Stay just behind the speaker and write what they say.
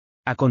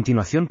A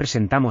continuación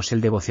presentamos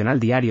el devocional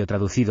diario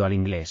traducido al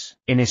inglés.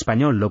 En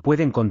español lo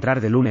puede encontrar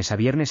de lunes a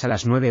viernes a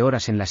las 9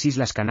 horas en las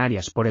Islas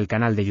Canarias por el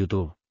canal de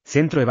YouTube,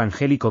 Centro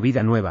Evangelico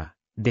Vida Nueva.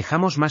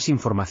 Dejamos más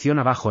información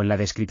abajo en la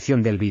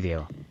descripción del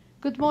vídeo.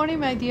 Good morning,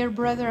 my dear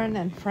brethren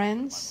and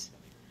friends.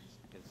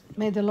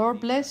 May the Lord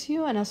bless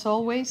you, and as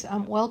always,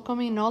 I'm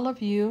welcoming all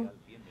of you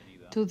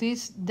to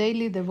this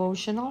daily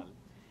devotional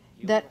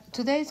that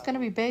today is going to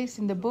be based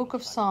in the book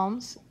of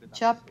Psalms,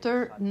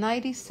 chapter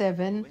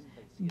 97,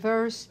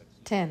 verse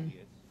 10.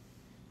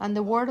 And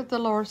the word of the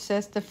Lord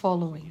says the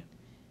following: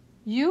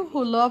 You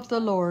who love the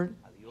Lord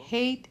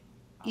hate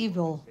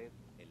evil.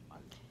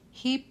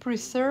 He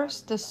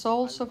preserves the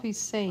souls of his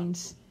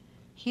saints.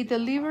 He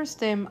delivers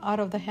them out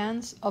of the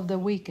hands of the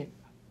wicked.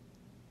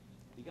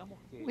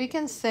 We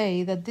can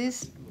say that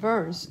this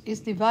verse is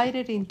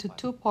divided into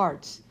two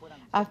parts,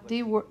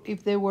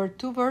 if there were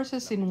two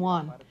verses in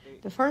one.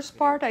 The first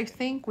part, I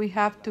think we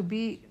have to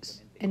be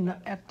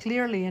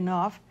clearly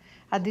enough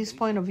at this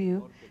point of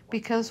view,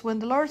 because when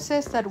the Lord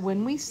says that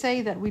when we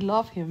say that we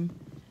love him,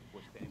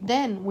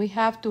 then we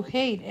have to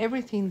hate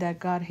everything that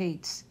God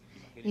hates.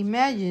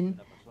 Imagine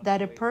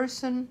that a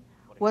person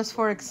was,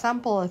 for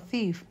example, a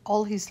thief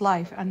all his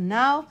life, and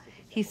now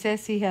he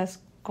says he has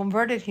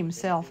converted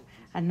himself,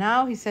 and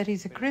now he said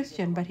he's a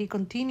Christian, but he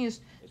continues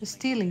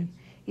stealing.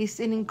 It's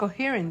an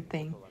incoherent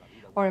thing.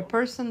 Or a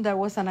person that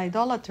was an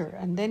idolater,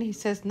 and then he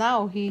says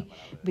now he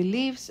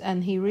believes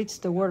and he reads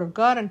the Word of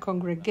God and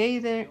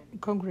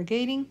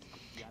congregating,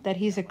 that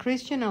he's a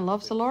Christian and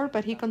loves the Lord,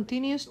 but he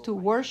continues to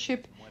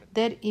worship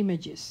dead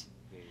images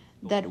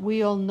that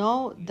we all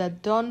know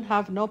that don't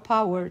have no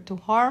power to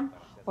harm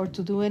or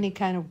to do any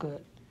kind of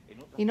good.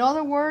 In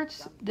other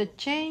words, the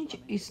change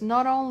is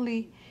not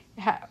only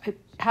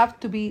have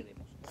to be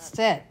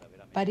said,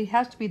 but it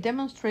has to be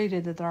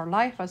demonstrated that our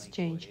life has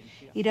changed.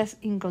 It has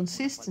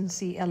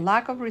inconsistency, a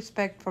lack of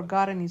respect for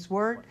God and his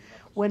word.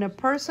 When a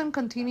person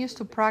continues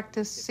to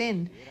practice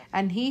sin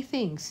and he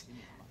thinks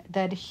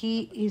that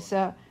he is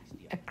a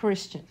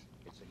Christian,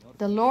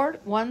 the Lord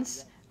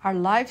wants our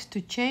lives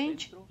to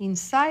change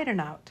inside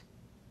and out.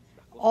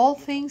 All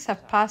things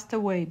have passed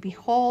away.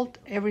 Behold,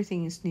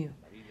 everything is new.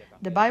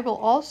 The Bible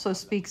also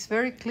speaks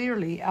very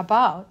clearly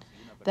about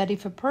that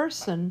if a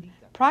person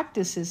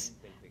practices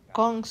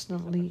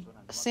constantly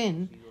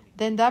sin,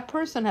 then that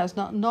person has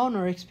not known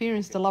or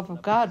experienced the love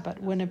of God.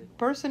 But when a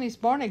person is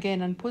born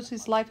again and puts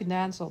his life in the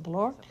hands of the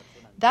Lord,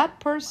 that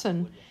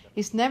person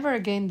is never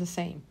again the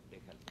same.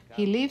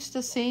 He leaves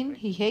the sin,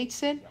 he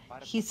hates it,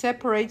 he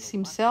separates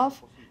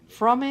himself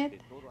from it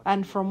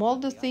and from all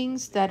the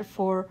things that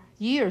for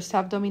years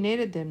have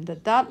dominated them,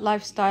 that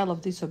lifestyle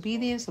of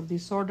disobedience, of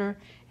disorder,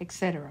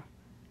 etc.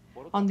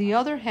 On the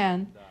other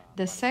hand,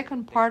 the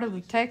second part of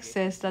the text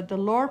says that the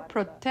Lord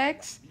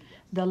protects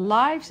the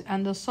lives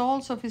and the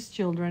souls of his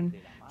children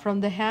from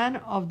the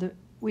hand of the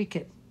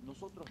wicked.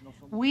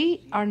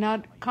 We are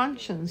not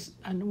conscious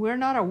and we're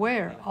not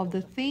aware of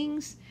the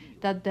things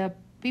that the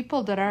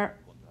people that are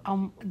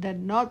that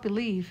not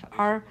believe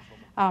are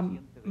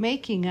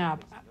making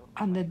up,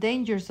 and the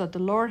dangers that the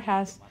Lord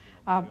has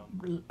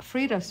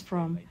freed us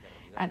from.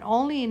 And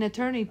only in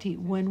eternity,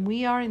 when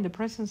we are in the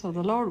presence of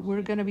the Lord,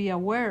 we're going to be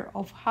aware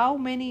of how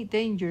many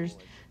dangers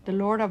the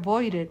Lord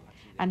avoided,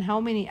 and how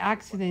many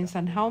accidents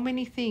and how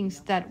many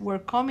things that were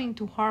coming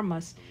to harm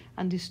us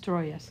and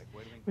destroy us.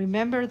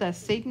 Remember that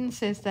Satan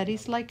says that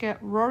it's like a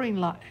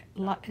roaring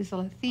is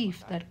a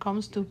thief that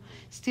comes to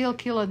steal,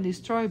 kill, and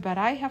destroy. But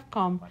I have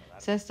come,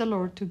 says the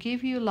Lord, to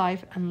give you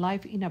life and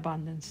life in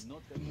abundance.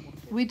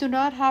 We do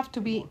not have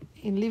to be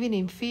living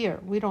in fear.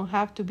 We don't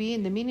have to be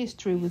in the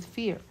ministry with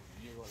fear.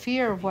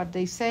 Fear of what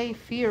they say,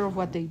 fear of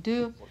what they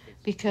do,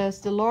 because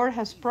the Lord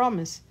has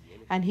promised,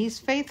 and he's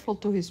faithful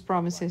to his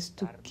promises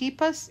to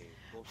keep us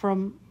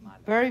from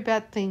very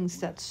bad things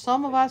that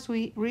some of us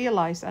we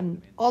realize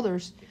and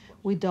others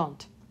we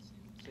don't.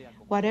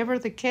 Whatever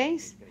the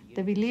case,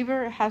 the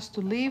believer has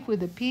to live with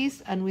the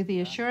peace and with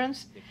the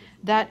assurance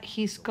that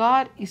his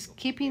God is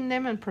keeping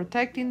them and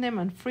protecting them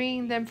and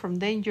freeing them from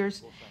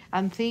dangers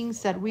and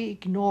things that we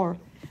ignore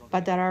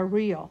but that are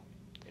real.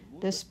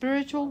 The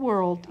spiritual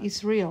world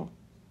is real.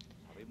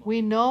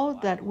 We know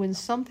that when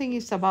something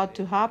is about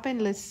to happen,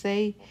 let's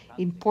say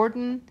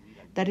important,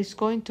 that is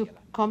going to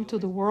come to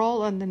the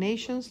world and the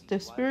nations, the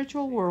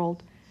spiritual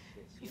world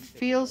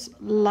feels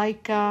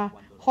like a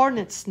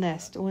hornet's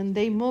nest when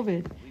they move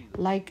it,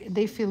 like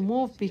they feel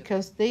moved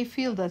because they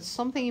feel that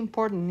something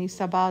important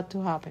is about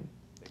to happen.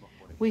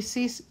 We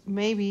see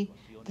maybe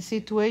the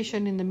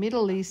situation in the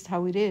Middle East,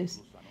 how it is.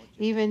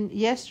 Even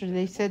yesterday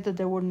they said that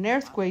there was an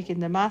earthquake in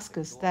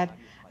Damascus that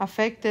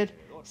affected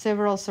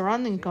several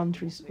surrounding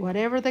countries.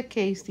 Whatever the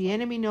case, the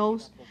enemy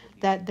knows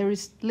that there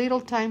is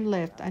little time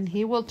left, and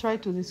he will try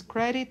to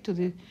discredit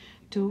to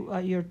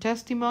your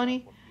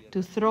testimony,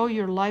 to throw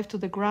your life to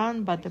the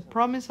ground. But the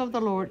promise of the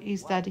Lord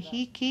is that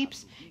he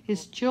keeps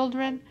his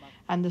children,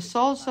 and the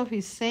souls of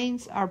his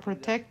saints are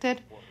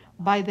protected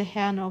by the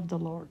hand of the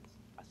Lord.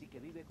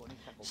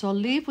 So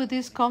live with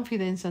this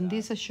confidence and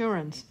this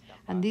assurance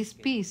and this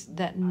peace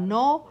that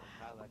no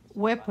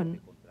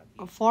weapon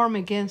form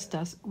against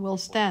us will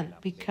stand,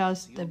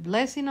 because the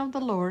blessing of the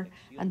Lord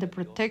and the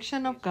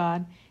protection of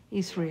God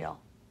is real.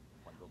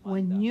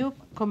 When you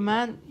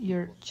command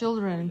your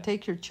children and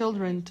take your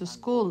children to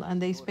school and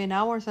they spend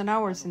hours and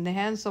hours in the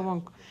hands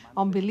of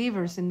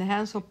unbelievers, in the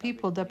hands of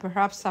people that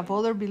perhaps have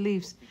other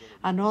beliefs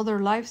and other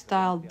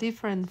lifestyle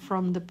different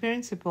from the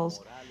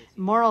principles,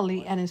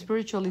 morally and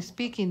spiritually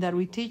speaking, that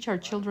we teach our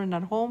children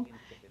at home,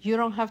 you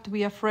don't have to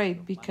be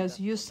afraid, because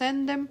you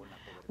send them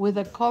with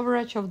the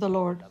coverage of the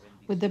Lord,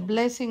 with the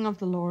blessing of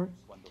the Lord.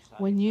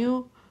 When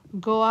you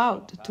go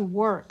out to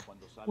work,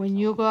 when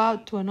you go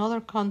out to another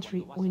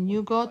country, when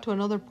you go to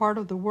another part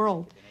of the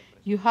world,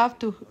 you have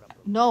to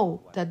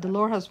know that the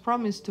Lord has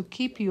promised to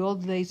keep you all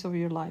the days of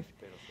your life.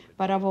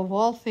 But above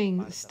all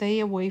things, stay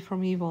away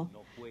from evil.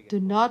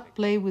 Do not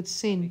play with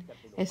sin.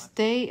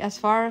 Stay as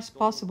far as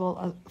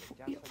possible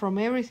from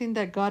everything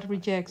that God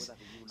rejects,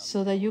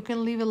 so that you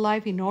can live a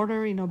life in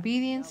order, in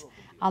obedience,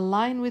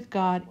 aligned with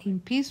God, in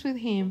peace with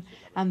Him,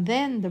 and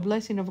then the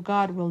blessing of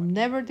God will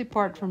never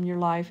depart from your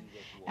life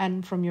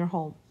and from your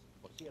home.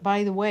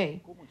 By the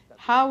way,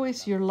 how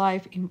is your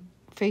life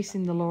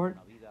facing the Lord?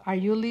 Are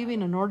you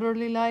living an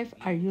orderly life?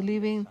 Are you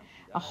living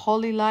a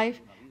holy life?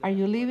 Are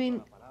you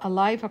living a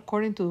life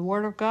according to the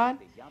Word of God?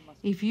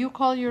 If you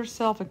call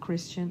yourself a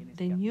Christian,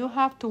 then you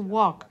have to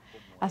walk,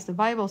 as the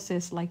Bible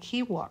says, like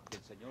He walked.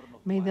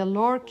 May the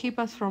Lord keep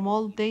us from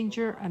all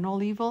danger and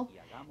all evil.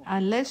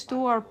 And let's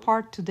do our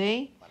part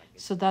today,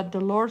 so that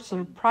the Lord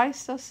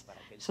surprises us,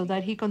 so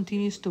that He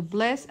continues to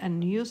bless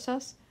and use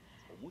us,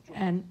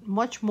 and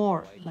much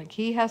more, like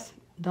He has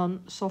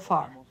done so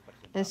far.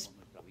 Let's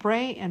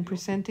pray and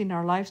presenting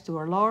our lives to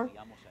our Lord,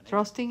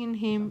 trusting in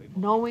Him,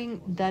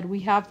 knowing that we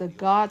have the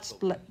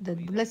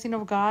blessing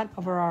of God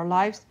over our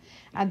lives,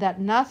 and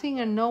that nothing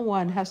and no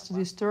one has to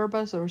disturb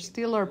us or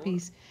steal our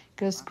peace,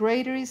 because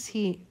greater is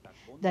He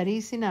that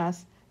is in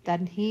us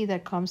than he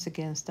that comes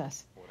against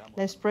us.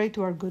 Let's pray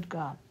to our good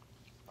God.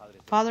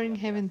 Father in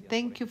heaven,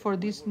 thank you for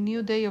this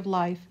new day of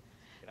life.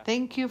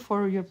 Thank you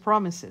for your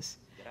promises.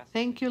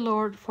 Thank you,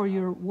 Lord, for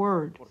your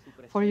word,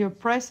 for your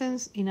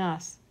presence in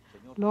us.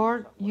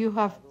 Lord, you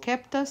have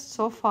kept us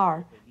so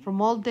far from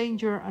all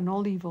danger and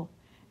all evil,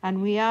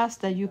 and we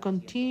ask that you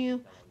continue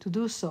to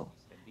do so.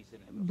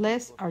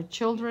 Bless our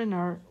children,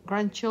 our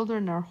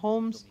grandchildren, our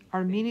homes,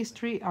 our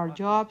ministry, our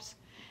jobs,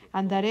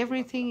 and that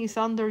everything is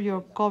under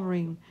your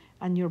covering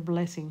and your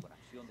blessing.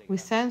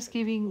 With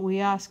thanksgiving, we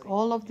ask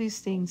all of these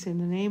things in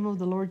the name of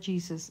the Lord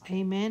Jesus.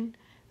 Amen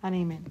and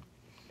amen.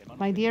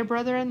 My dear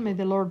brethren, may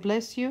the Lord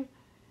bless you.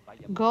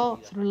 Go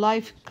through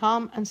life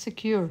calm and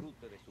secure.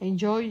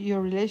 Enjoy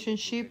your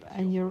relationship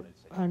and your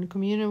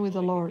communion with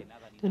the Lord.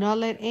 Do not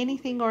let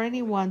anything or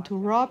anyone to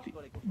rob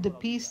the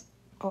peace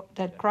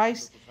that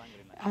Christ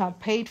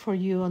paid for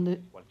you on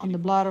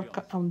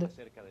the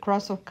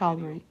cross of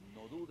Calvary.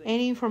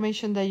 Any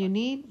information that you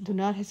need, do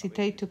not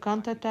hesitate to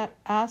contact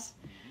us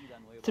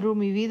through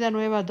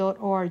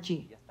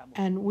mividanueva.org.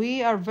 And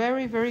we are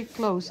very, very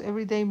close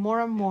every day,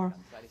 more and more,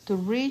 to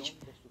reach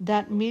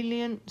that 1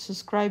 million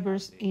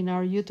subscribers in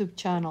our YouTube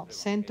channel,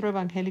 Centro,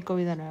 Evangelico,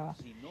 Vida Nueva.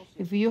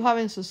 If you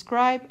haven't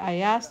subscribed, I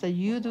ask that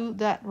you do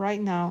that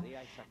right now,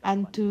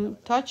 and to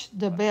touch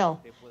the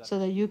bell so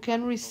that you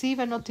can receive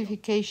a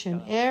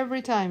notification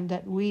every time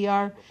that we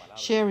are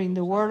sharing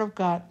the Word of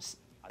God,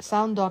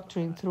 sound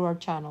doctrine, through our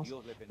channels.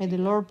 May the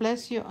Lord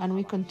bless you, and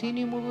we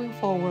continue moving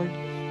forward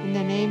in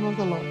the name of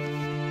the Lord.